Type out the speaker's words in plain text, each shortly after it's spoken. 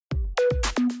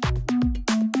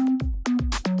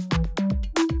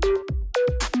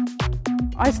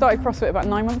I started CrossFit about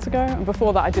 9 months ago, and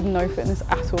before that I did no fitness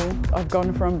at all. I've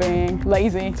gone from being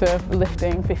lazy to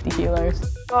lifting 50 kilos.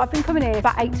 Well, I've been coming here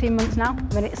about 18 months now,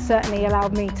 and it's certainly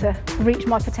allowed me to reach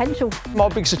my potential. My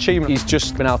biggest achievement is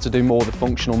just been able to do more of the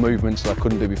functional movements that I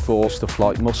couldn't do before, stuff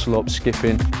like muscle up,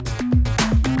 skipping.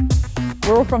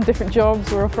 We're all from different jobs,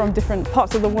 we're all from different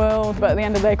parts of the world, but at the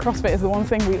end of the day, CrossFit is the one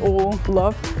thing we all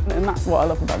love, and that's what I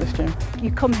love about this gym.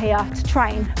 You come here to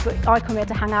train, but I come here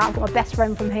to hang out. I've got my best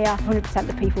friend from here, 100%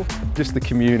 the people. Just the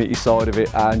community side of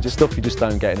it, and just stuff you just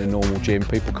don't get in a normal gym.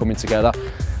 People coming together,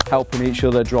 helping each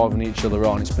other, driving each other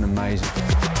on. It's been amazing.